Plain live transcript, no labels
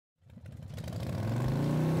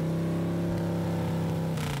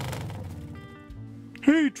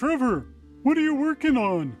Hey, Trevor, what are you working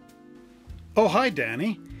on? Oh, hi,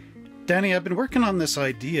 Danny. Danny, I've been working on this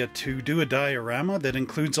idea to do a diorama that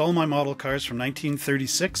includes all my model cars from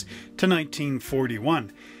 1936 to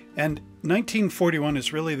 1941. And 1941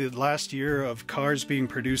 is really the last year of cars being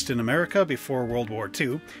produced in America before World War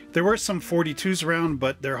II. There were some 42s around,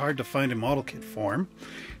 but they're hard to find in model kit form.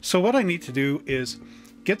 So what I need to do is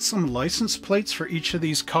get some license plates for each of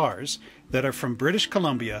these cars that are from British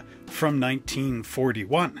Columbia from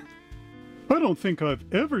 1941. I don't think I've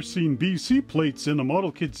ever seen BC plates in a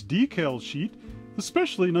model kit's decal sheet,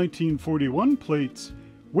 especially 1941 plates.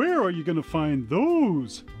 Where are you going to find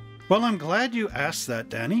those? Well, I'm glad you asked that,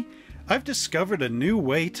 Danny. I've discovered a new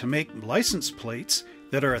way to make license plates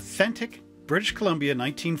that are authentic British Columbia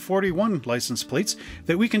 1941 license plates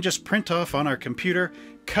that we can just print off on our computer,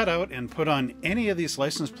 cut out and put on any of these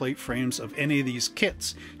license plate frames of any of these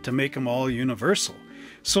kits to make them all universal.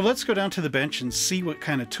 So let's go down to the bench and see what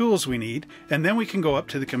kind of tools we need, and then we can go up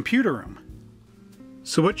to the computer room.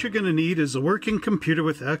 So what you're going to need is a working computer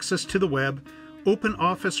with access to the web, open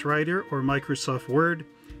Office Writer or Microsoft Word,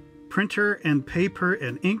 printer and paper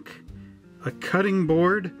and ink, a cutting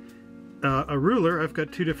board, a ruler. I've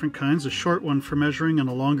got two different kinds, a short one for measuring and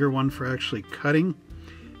a longer one for actually cutting,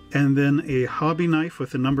 and then a hobby knife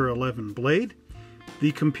with a number 11 blade,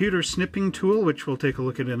 the computer snipping tool, which we'll take a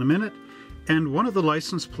look at in a minute, and one of the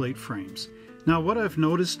license plate frames. Now what I've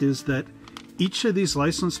noticed is that each of these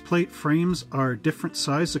license plate frames are different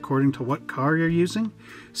size according to what car you're using.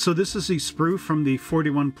 So this is the sprue from the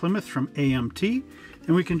 41 Plymouth from AMT,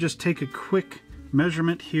 and we can just take a quick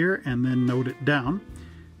measurement here and then note it down.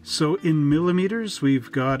 So in millimeters,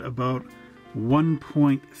 we've got about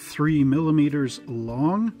 1.3 millimeters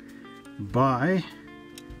long by,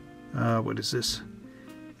 what is this?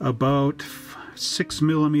 About 6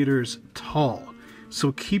 millimeters tall.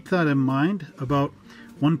 So keep that in mind, about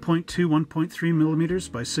 1.2, 1.3 millimeters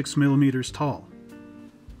by 6 millimeters tall.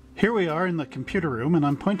 Here we are in the computer room, and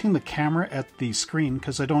I'm pointing the camera at the screen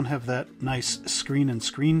because I don't have that nice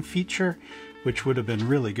screen feature, which would have been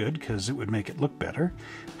really good because it would make it look better.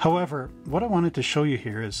 However, what I wanted to show you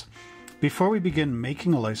here is, before we begin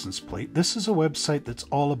making a license plate, this is a website that's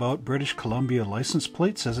all about British Columbia license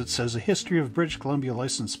plates, as it says, a history of British Columbia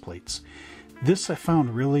license plates. This I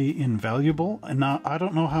found really invaluable, and now I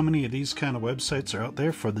don't know how many of these kind of websites are out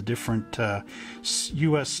there for the different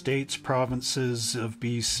U.S. states, provinces of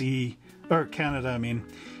BC, or Canada, I mean,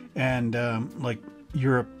 and like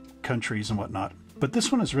Europe countries and whatnot. But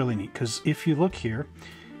this one is really neat, because if you look here,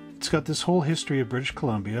 it's got this whole history of British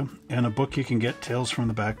Columbia, and a book you can get, Tales from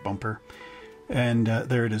the Back Bumper. And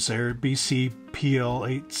there it is there,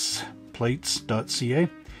 bcpl8plates.ca.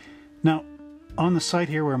 Now, on the side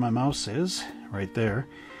here where my mouse is, right there,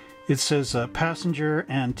 it says Passenger,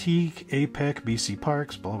 Antique, APEC, BC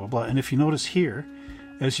Parks, blah, blah, blah. And if you notice here,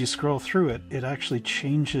 as you scroll through it, it actually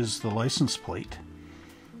changes the license plate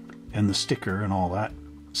and the sticker and all that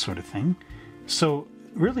sort of thing. So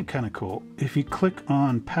really kind of cool. If you click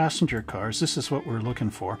on passenger cars, this is what we're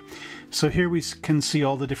looking for. So here we can see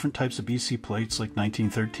all the different types of BC plates, like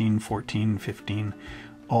 1913, 14, 15,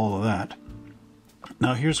 all of that.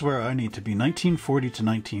 Now here's where I need to be, 1940 to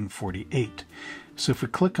 1948. So if we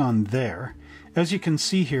click on there, as you can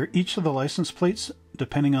see here, each of the license plates,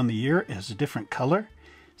 depending on the year, has a different color.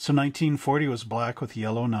 So 1940 was black with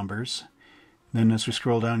yellow numbers. Then as we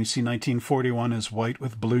scroll down, you see 1941 is white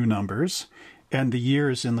with blue numbers. And the year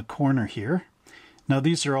is in the corner here. Now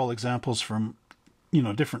these are all examples from, you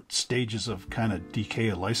know, different stages of kind of decay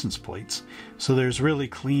of license plates. So there's really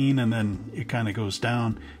clean, and then it kind of goes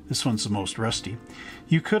down. This one's the most rusty.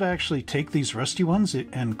 You could actually take these rusty ones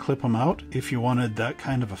and clip them out if you wanted that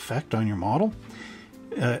kind of effect on your model.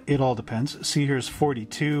 It all depends. See, here's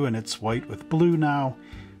 42, and it's white with blue now.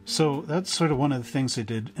 So that's sort of one of the things they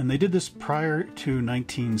did, and they did this prior to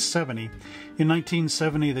 1970. In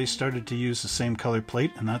 1970, they started to use the same color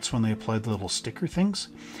plate, and that's when they applied the little sticker things.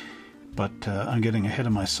 But I'm getting ahead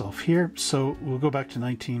of myself here, so we'll go back to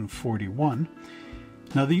 1941.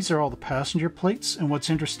 Now these are all the passenger plates, and what's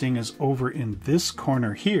interesting is over in this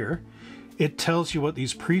corner here, it tells you what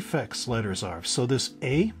these prefix letters are. So this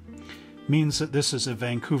A means that this is a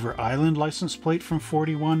Vancouver Island license plate from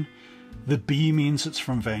 41. The B means it's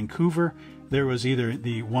from Vancouver. There was either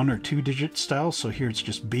the 1 or 2 digit style, so here it's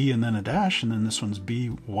just B and then a dash, and then this one's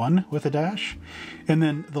B1 with a dash. And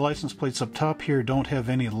then the license plates up top here don't have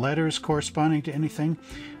any letters corresponding to anything.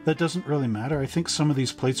 That doesn't really matter. I think some of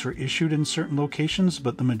these plates were issued in certain locations,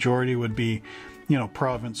 but the majority would be, you know,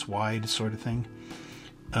 province-wide sort of thing.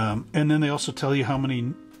 And then they also tell you how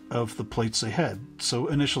many of the plates they had. So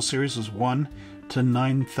initial series was 1 to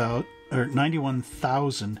 9,000. or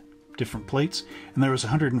 91,000 different plates, and there was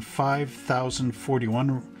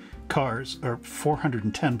 105,041 cars, or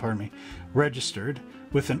 410, pardon me, registered,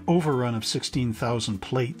 with an overrun of 16,000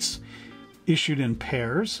 plates issued in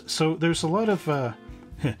pairs. So there's a lot of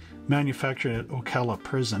manufactured at Ocala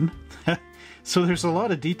Prison. So there's a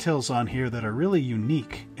lot of details on here that are really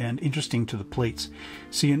unique and interesting to the plates.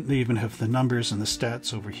 See, they even have the numbers and the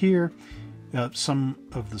stats over here. Some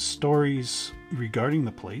of the stories regarding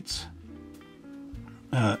the plates.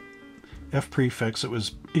 F prefix, it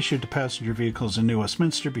was issued to passenger vehicles in New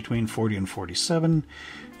Westminster between 40 and 47.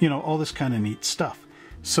 You know, all this kind of neat stuff.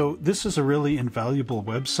 So this is a really invaluable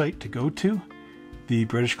website to go to, the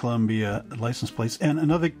British Columbia license plates. And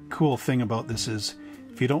another cool thing about this is,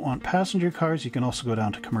 if you don't want passenger cars, you can also go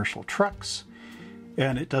down to commercial trucks,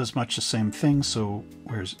 and it does much the same thing. So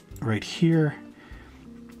where's right here?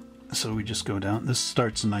 So we just go down. This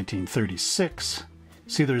starts in 1936.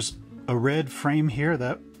 See, there's a red frame here.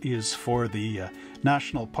 That is for the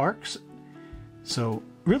national parks. So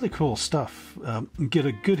really cool stuff. Get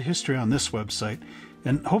a good history on this website,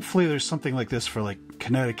 and hopefully there's something like this for like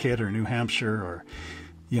Connecticut or New Hampshire or,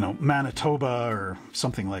 you know, Manitoba or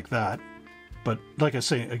something like that. But like I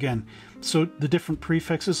say, again, so the different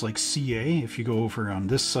prefixes like CA, if you go over on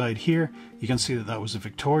this side here, you can see that that was a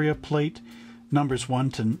Victoria plate, numbers 1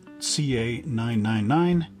 to CA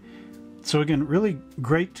 999. So again, really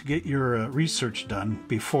great to get your research done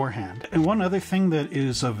beforehand. And one other thing that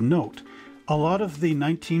is of note, a lot of the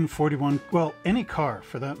 1941, well, any car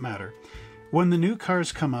for that matter, when the new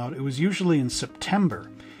cars come out, it was usually in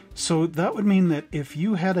September. So that would mean that if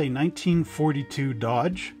you had a 1942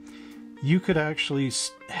 Dodge, you could actually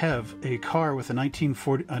have a car with a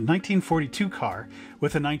 1942 car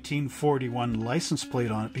with a 1941 license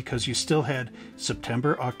plate on it, because you still had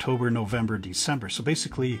September, October, November, December. So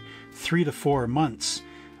basically 3 to 4 months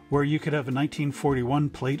where you could have a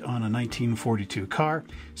 1941 plate on a 1942 car.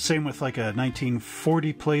 Same with like a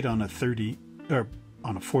 1940 plate on a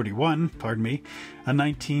 41, pardon me, a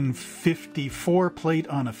 1954 plate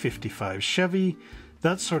on a 55 Chevy,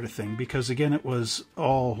 that sort of thing, because again, it was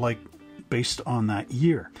all like based on that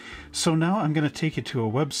year. So now I'm going to take you to a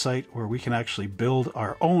website where we can actually build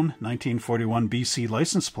our own 1941 BC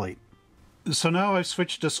license plate. So now I've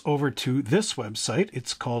switched us over to this website.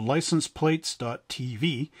 It's called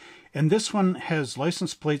licenseplates.tv, and this one has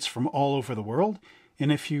license plates from all over the world. And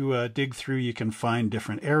if you dig through, you can find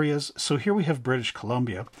different areas. So here we have British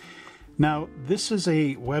Columbia. Now, this is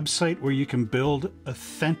a website where you can build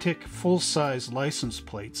authentic full-size license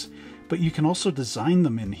plates, but you can also design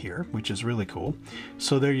them in here, which is really cool.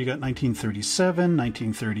 So there you got 1937,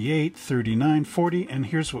 1938, 39, 40, and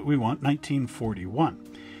here's what we want, 1941.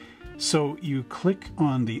 So you click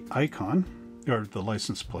on the icon, or the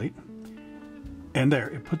license plate, and there,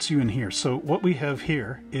 it puts you in here. So what we have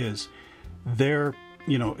here is their,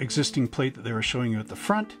 you know, existing plate that they were showing you at the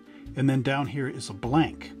front, and then down here is a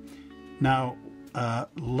blank. Now,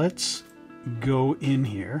 let's go in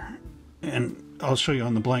here, and I'll show you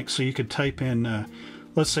on the blank. So you could type in,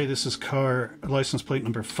 let's say this is car license plate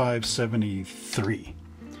number 573.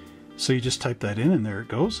 So you just type that in, and there it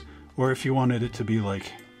goes. Or if you wanted it to be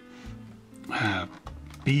like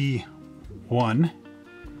B1,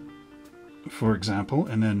 for example,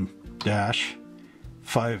 and then dash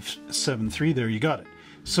 573, there you got it.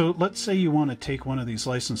 So let's say you want to take one of these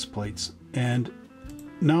license plates, and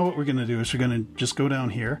now what we're going to do is we're going to just go down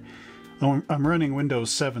here. I'm running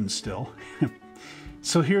Windows 7 still.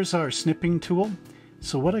 So here's our snipping tool.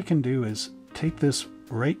 So what I can do is take this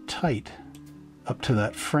right tight up to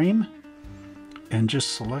that frame and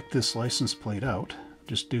just select this license plate out.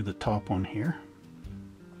 Just do the top one here.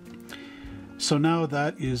 So now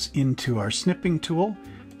that is into our snipping tool.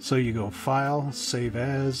 So you go File, Save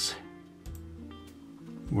As,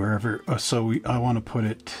 wherever. I want to put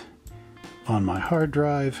it on my hard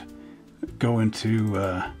drive. Go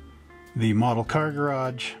into the Model Car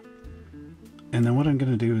Garage. And then what I'm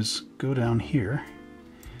going to do is go down here.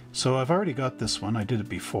 So I've already got this one. I did it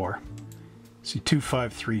before. See,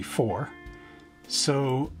 2534.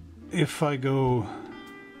 So if I go,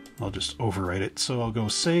 I'll just overwrite it. So I'll go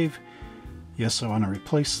Save. Yes, I want to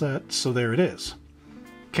replace that. So there it is.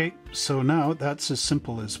 Okay, so now that's as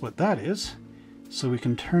simple as what that is. So we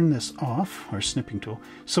can turn this off, our snipping tool.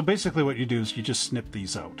 So basically what you do is you just snip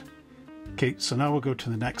these out. Okay, so now we'll go to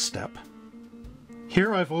the next step.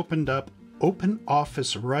 Here I've opened up Open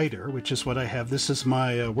Office Writer, which is what I have. This is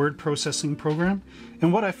my word processing program.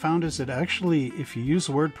 And what I found is that actually, if you use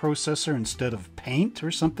a word processor instead of Paint or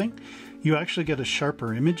something, you actually get a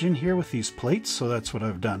sharper image in here with these plates. So that's what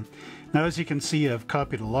I've done. Now, as you can see, I've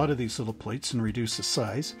copied a lot of these little plates and reduced the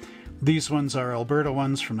size. These ones are Alberta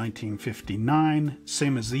ones from 1959,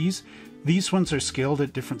 same as these. These ones are scaled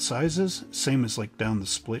at different sizes, same as like down the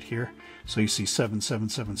split here. So you see 7, 7,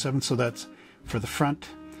 7, 7, so that's for the front.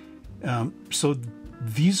 So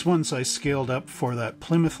these ones I scaled up for that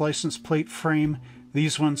Plymouth license plate frame.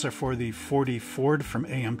 These ones are for the 40 Ford from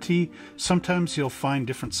AMT. Sometimes you'll find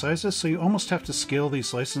different sizes, so you almost have to scale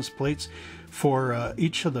these license plates for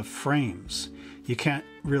each of the frames. You can't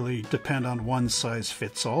really depend on one size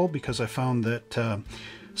fits all, because I found that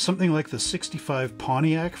something like the 65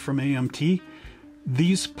 Pontiac from AMT,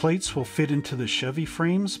 these plates will fit into the Chevy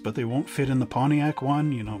frames, but they won't fit in the Pontiac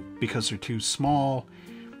one, you know, because they're too small.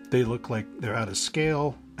 They look like they're out of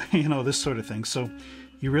scale, you know, this sort of thing. So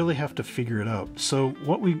you really have to figure it out. So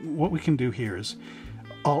what we can do here is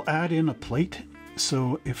I'll add in a plate.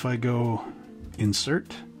 So if I go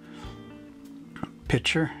Insert,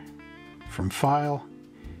 Picture, from File.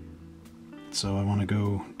 So I want to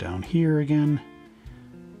go down here again.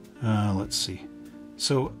 Let's see.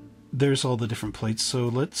 So there's all the different plates. So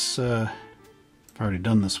let's, I've already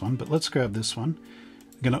done this one, but let's grab this one.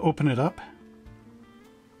 I'm going to open it up.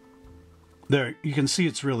 There, you can see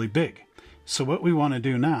it's really big. So what we want to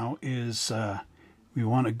do now is we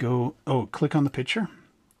want to go, click on the picture,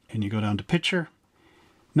 and you go down to Picture.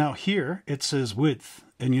 Now here it says width,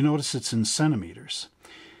 and you notice it's in centimeters.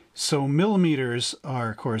 So millimeters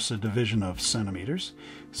are, of course, a division of centimeters.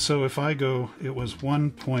 So if I go, it was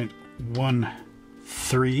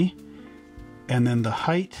 1.13, and then the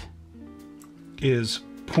height is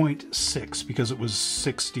 0.6, because it was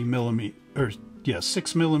 60 millimeters, or yeah,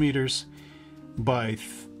 6 millimeters by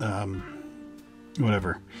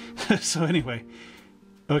whatever. So anyway,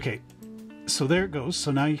 okay, so there it goes.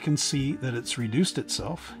 So now you can see that it's reduced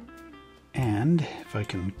itself, and if I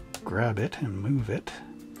can grab it and move it,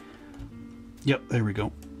 yep, there we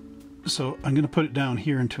go. So I'm going to put it down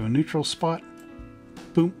here into a neutral spot.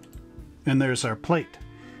 Boom. And there's our plate.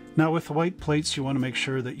 Now with the white plates, you want to make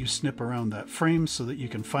sure that you snip around that frame so that you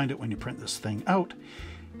can find it when you print this thing out.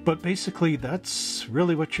 But basically, that's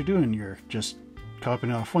really what you're doing. You're just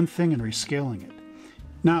copying off one thing and rescaling it.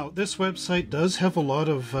 Now, this website does have a lot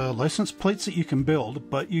of license plates that you can build,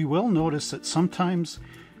 but you will notice that sometimes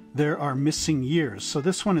there are missing years. So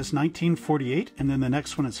this one is 1948, and then the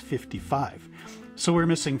next one is 55. So we're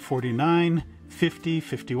missing 49, 50,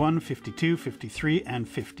 51, 52, 53, and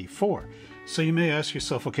 54. So you may ask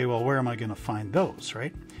yourself, okay, well, where am I going to find those,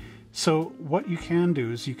 right? So what you can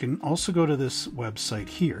do is you can also go to this website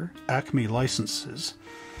here, Acme Licenses.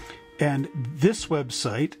 And this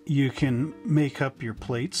website, you can make up your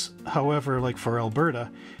plates. However, like for Alberta,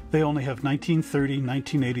 they only have 1930,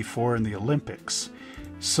 1984, and the Olympics.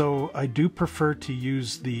 So I do prefer to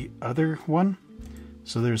use the other one.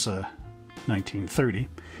 So there's a 1930.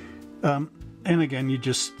 And again, you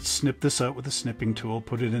just snip this out with a snipping tool,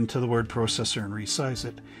 put it into the word processor and resize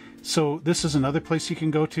it. So this is another place you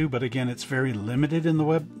can go to, but again, it's very limited in the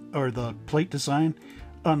web or the plate design,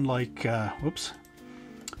 unlike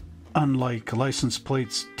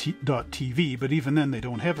licenseplates.tv, but even then they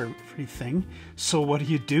don't have everything. So what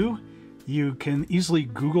do? You can easily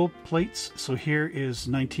Google plates. So here is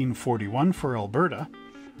 1941 for Alberta.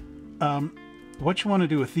 What you want to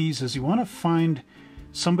do with these is you want to find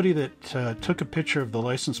somebody that took a picture of the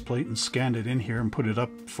license plate and scanned it in here and put it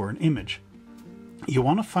up for an image. You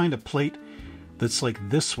want to find a plate that's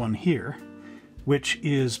like this one here, which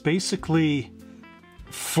is basically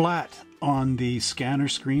flat on the scanner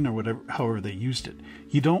screen or whatever, however they used it.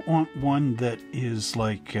 You don't want one that is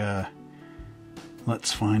like,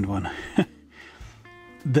 let's find one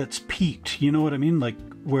that's peaked. You know what I mean? Like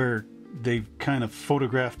where they've kind of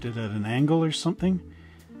photographed it at an angle or something.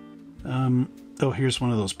 Oh, here's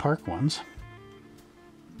one of those park ones.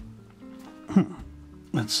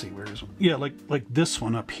 Let's see, where is one? Yeah, like this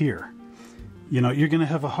one up here. You know, you're going to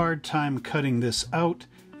have a hard time cutting this out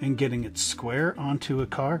and getting it square onto a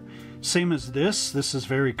car. Same as this. This is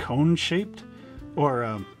very cone-shaped,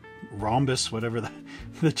 or rhombus, whatever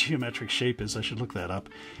the geometric shape is. I should look that up.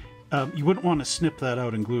 You wouldn't want to snip that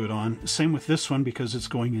out and glue it on. Same with this one, because it's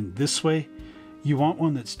going in this way. You want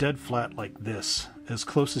one that's dead flat like this, as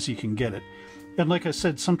close as you can get it. And like I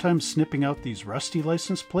said, sometimes snipping out these rusty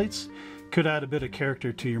license plates could add a bit of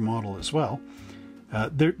character to your model as well.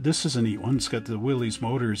 This is a neat one. It's got the Willys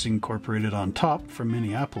Motors incorporated on top from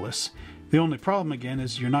Minneapolis. The only problem, again,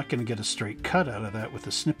 is you're not going to get a straight cut out of that with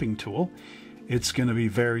a snipping tool. It's going to be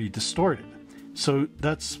very distorted. So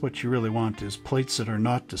that's what you really want, is plates that are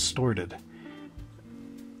not distorted.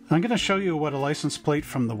 I'm going to show you what a license plate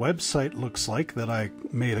from the website looks like that I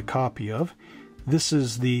made a copy of. This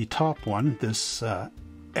is the top one, this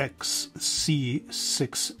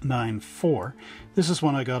XC694. This is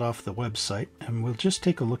one I got off the website, and we'll just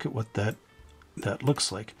take a look at what that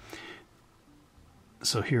looks like.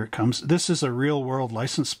 So here it comes. This is a real world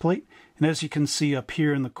license plate, and as you can see up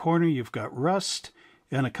here in the corner, you've got rust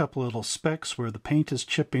and a couple little specks where the paint is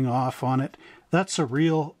chipping off on it. That's a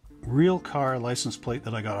real car license plate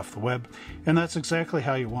that I got off the web, and that's exactly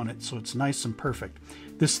how you want it, so it's nice and perfect.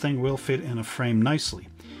 This thing will fit in a frame nicely.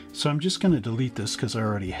 So I'm just going to delete this because I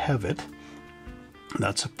already have it.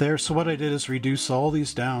 That's up there. So what I did is reduce all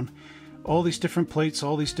these down, all these different plates,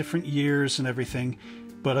 all these different years and everything,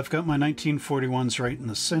 but I've got my 1941s right in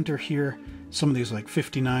the center here. Some of these like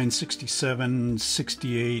 59, 67,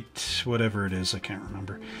 68, whatever it is, I can't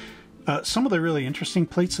remember. Some of the really interesting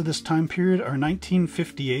plates of this time period are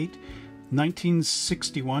 1958,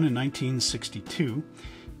 1961, and 1962,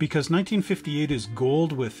 because 1958 is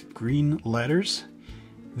gold with green letters.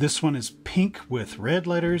 This one is pink with red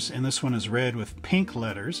letters, and this one is red with pink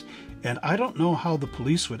letters. And I don't know how the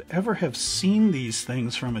police would ever have seen these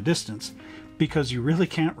things from a distance, because you really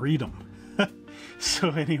can't read them. So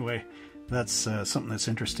anyway, that's something that's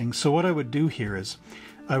interesting. So what I would do here is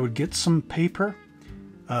I would get some paper,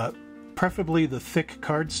 preferably the thick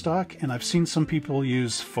cardstock, and I've seen some people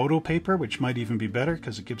use photo paper, which might even be better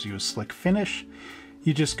because it gives you a slick finish.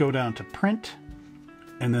 You just go down to print,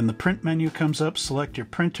 and then the print menu comes up, select your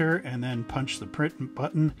printer, and then punch the print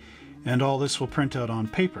button, and all this will print out on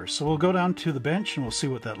paper. So we'll go down to the bench and we'll see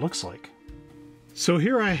what that looks like. So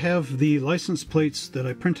here I have the license plates that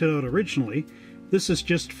I printed out originally. This is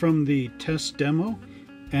just from the test demo,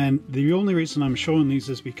 and the only reason I'm showing these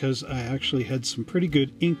is because I actually had some pretty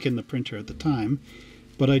good ink in the printer at the time,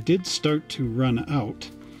 but I did start to run out.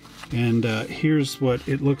 And here's what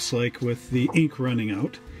it looks like with the ink running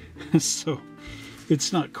out. So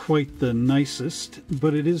it's not quite the nicest,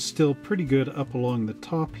 but it is still pretty good up along the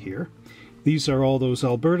top here. These are all those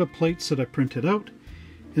Alberta plates that I printed out.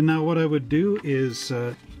 And now what I would do is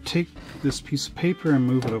take this piece of paper and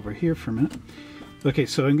move it over here for a minute. Okay,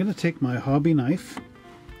 so I'm going to take my hobby knife,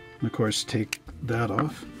 and of course take that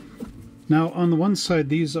off. Now on the one side,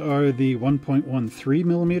 these are the 1.13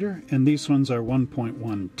 millimeter, and these ones are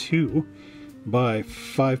 1.12 by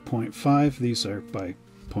 5.5. These are by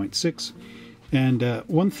 0.6. And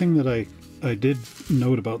one thing that I did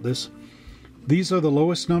note about this, these are the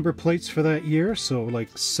lowest number plates for that year, so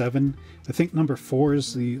like 7. I think number 4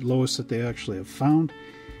 is the lowest that they actually have found.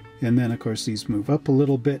 And then of course these move up a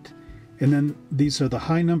little bit. And then these are the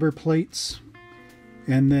high number plates.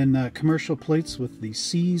 And then commercial plates with the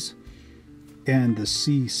C's and the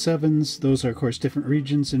C7s. Those are of course different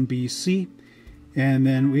regions in BC. And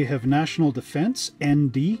then we have National Defense,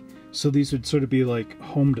 ND. So these would sort of be like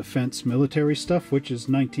home defense military stuff, which is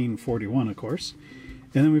 1941 of course.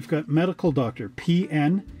 And then we've got Medical Doctor,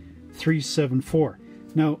 PN 374.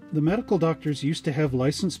 Now, the medical doctors used to have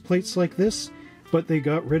license plates like this, but they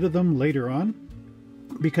got rid of them later on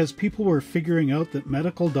because people were figuring out that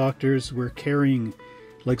medical doctors were carrying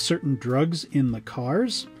like certain drugs in the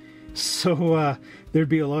cars. So there'd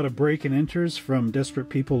be a lot of break and enters from desperate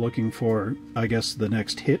people looking for, I guess, the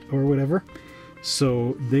next hit or whatever.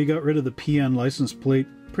 So they got rid of the PN license plate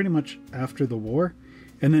pretty much after the war.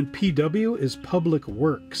 And then PW is Public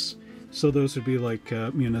Works. So those would be like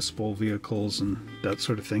municipal vehicles and that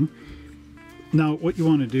sort of thing. Now what you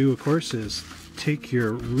want to do, of course, is take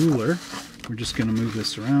your ruler. We're just going to move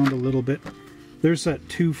this around a little bit. There's that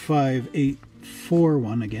 2584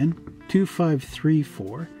 one again.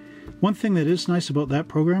 2534. One thing that is nice about that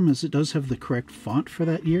program is it does have the correct font for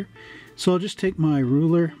that year. So I'll just take my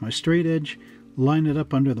ruler, my straight edge, line it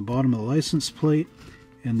up under the bottom of the license plate,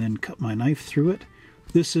 and then cut my knife through it.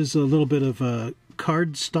 This is a little bit of a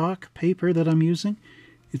cardstock paper that I'm using.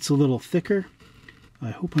 It's a little thicker. I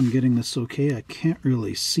hope I'm getting this okay. I can't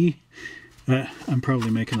really see. I'm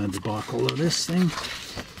probably making a debacle of this thing.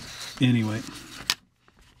 Anyway.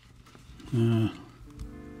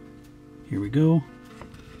 Here we go.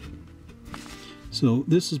 So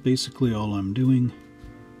this is basically all I'm doing.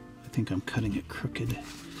 I think I'm cutting it crooked.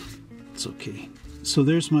 It's okay. So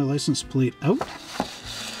there's my license plate out.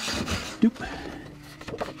 Doop.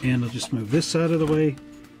 And I'll just move this out of the way.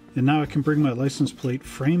 And now I can bring my license plate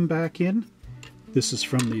frame back in. This is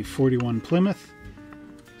from the 41 Plymouth.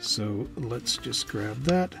 So let's just grab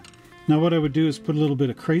that. Now what I would do is put a little bit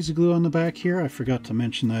of crazy glue on the back here. I forgot to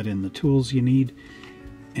mention that in the tools you need.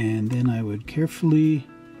 And then I would carefully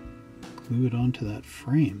glue it onto that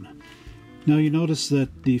frame. Now you notice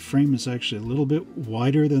that the frame is actually a little bit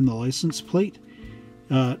wider than the license plate.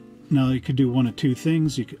 Now you could do one of two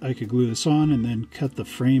things. I could glue this on and then cut the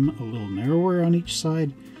frame a little narrower on each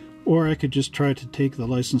side, Or I could just try to take the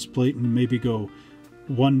license plate and maybe go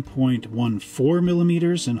 1.14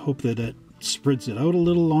 millimeters and hope that it spreads it out a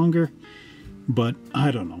little longer. But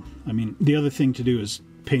I don't know. I mean, the other thing to do is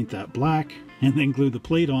paint that black and then glue the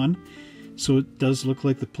plate on. So it does look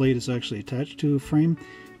like the plate is actually attached to a frame.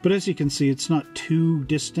 But as you can see, it's not too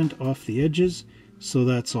distant off the edges, so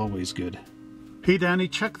that's always good. Hey Danny,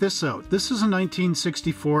 check this out. This is a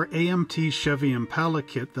 1964 AMT Chevy Impala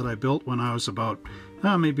kit that I built when I was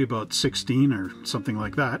maybe about 16 or something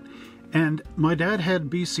like that. And my dad had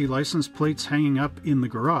BC license plates hanging up in the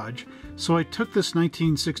garage, so I took this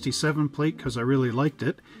 1967 plate because I really liked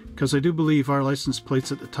it, because I do believe our license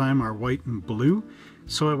plates at the time are white and blue,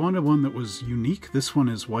 so I wanted one that was unique. This one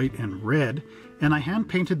is white and red, and I hand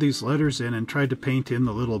painted these letters in and tried to paint in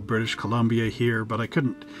the little British Columbia here, but I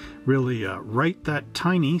couldn't really write that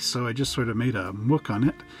tiny, so I just sort of made a mook on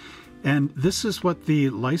it. And this is what the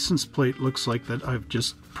license plate looks like that I've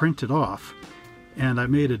just printed off. And I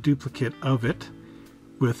made a duplicate of it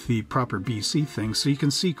with the proper BC thing, so you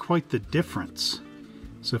can see quite the difference.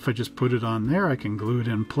 So if I just put it on there, I can glue it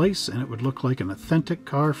in place, and it would look like an authentic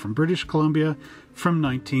car from British Columbia from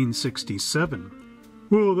 1967.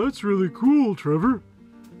 Well, that's really cool, Trevor.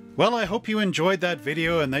 Well, I hope you enjoyed that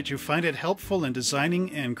video and that you find it helpful in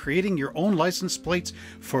designing and creating your own license plates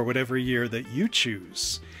for whatever year that you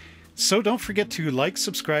choose. So don't forget to like,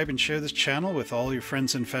 subscribe, and share this channel with all your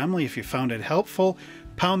friends and family if you found it helpful.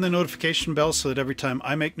 Pound the notification bell so that every time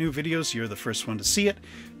I make new videos, you're the first one to see it.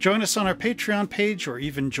 Join us on our Patreon page, or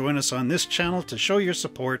even join us on this channel to show your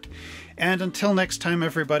support. And until next time,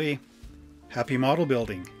 everybody, happy model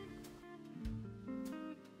building.